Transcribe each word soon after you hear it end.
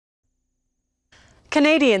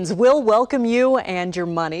Canadians will welcome you and your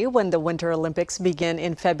money when the Winter Olympics begin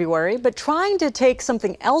in February, but trying to take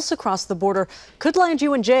something else across the border could land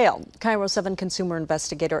you in jail. KIRO 7 consumer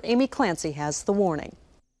investigator Amy Clancy has the warning.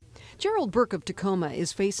 Gerald Burke of Tacoma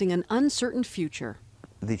is facing an uncertain future.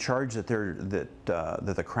 The charge that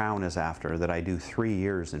the Crown is after, that I do 3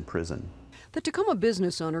 years in prison. The Tacoma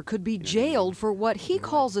business owner could be jailed for what he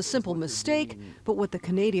calls a simple mistake, but what the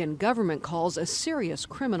Canadian government calls a serious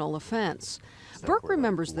criminal offense. Burke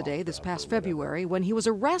remembers the day this past February when he was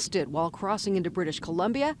arrested while crossing into British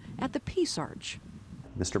Columbia at the Peace Arch.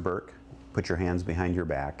 Mr. Burke, put your hands behind your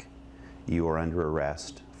back. You are under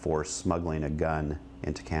arrest for smuggling a gun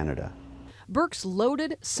into Canada. Burke's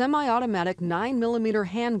loaded, semi-automatic 9mm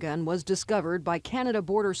handgun was discovered by Canada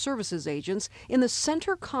Border Services agents in the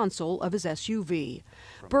center console of his SUV.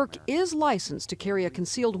 Burke is licensed to carry a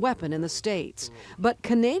concealed weapon in the States, but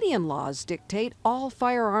Canadian laws dictate all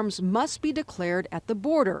firearms must be declared at the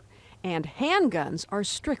border, and handguns are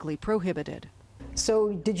strictly prohibited.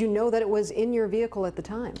 So did you know that it was in your vehicle at the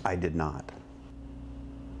time? I did not.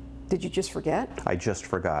 Did you just forget? I just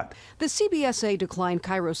forgot. The CBSA declined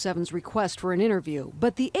KIRO 7's request for an interview,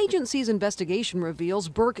 but the agency's investigation reveals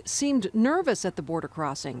Burke seemed nervous at the border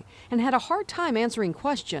crossing and had a hard time answering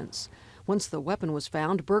questions. Once the weapon was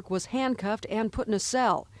found, Burke was handcuffed and put in a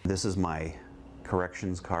cell. This is my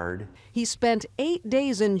corrections card. He spent 8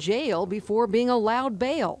 days in jail before being allowed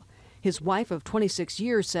bail. His wife of 26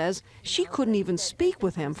 years says she couldn't even speak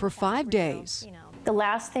with him for 5 days. The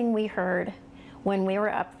last thing we heard when we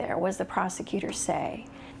were up there was the prosecutor say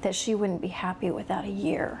that she wouldn't be happy without a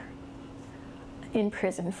year in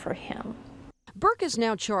prison for him. Burke is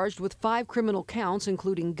now charged with 5 criminal counts,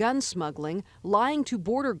 including gun smuggling, lying to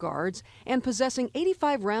border guards, and possessing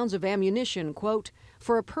 85 rounds of ammunition, quote,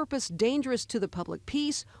 for a purpose dangerous to the public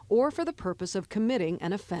peace or for the purpose of committing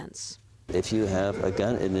an offense. If you have a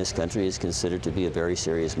gun in this country, it's considered to be a very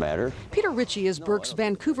serious matter. Peter Ritchie is Burke's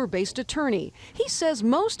Vancouver-based attorney. He says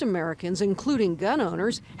most Americans, including gun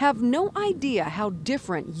owners, have no idea how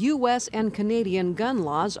different U.S. and Canadian gun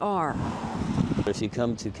laws are. If you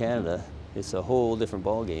come to Canada, it's a whole different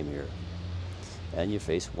ballgame here. And you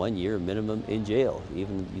face 1 year minimum in jail,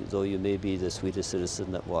 even though you may be the sweetest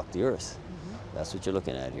citizen that walked the earth. That's what you're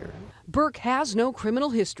looking at here. Burke has no criminal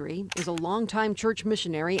history, is a longtime church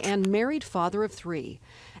missionary, and married father of 3.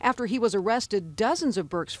 After he was arrested, dozens of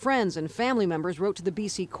Burke's friends and family members wrote to the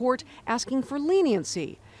BC court asking for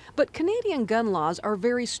leniency. But Canadian gun laws are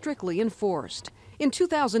very strictly enforced. In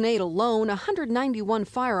 2008 alone, 191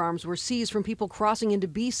 firearms were seized from people crossing into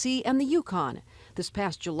BC and the Yukon. This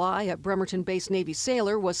past July, a Bremerton-based Navy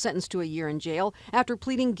sailor was sentenced to a year in jail after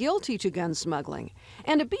pleading guilty to gun smuggling.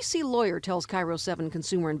 And a BC lawyer tells KIRO 7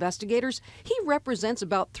 consumer investigators he represents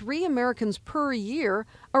about 3 Americans per year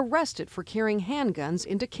arrested for carrying handguns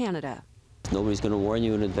into Canada. Nobody's going to warn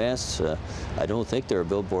you in advance. I don't think there are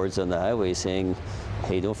billboards on the highway saying,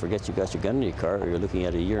 hey, don't forget you got your gun in your car or you're looking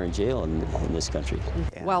at a year in jail in this country.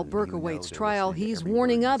 While Burke awaits trial, he's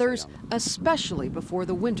warning others, especially before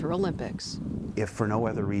the Winter Olympics. If for no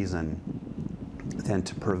other reason than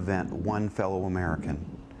to prevent one fellow American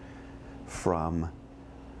from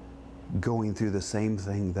going through the same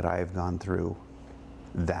thing that I have gone through,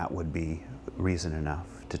 that would be reason enough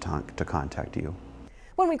to contact you.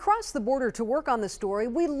 When we crossed the border to work on the story,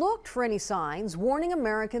 we looked for any signs warning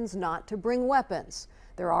Americans not to bring weapons.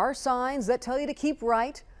 There are signs that tell you to keep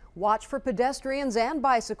right, watch for pedestrians and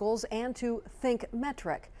bicycles, and to think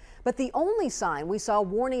metric. But the only sign we saw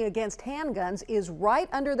warning against handguns is right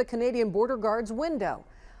under the Canadian Border Guard's window.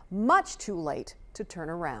 Much too late to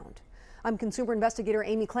turn around. I'm consumer investigator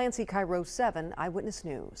Amy Clancy, KIRO 7 Eyewitness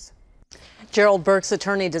News. Gerald Burke's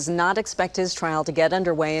attorney does not expect his trial to get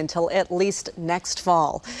underway until at least next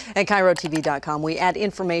fall. At KIROTV.com, we add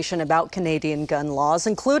information about Canadian gun laws,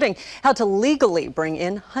 including how to legally bring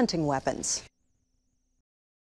in hunting weapons.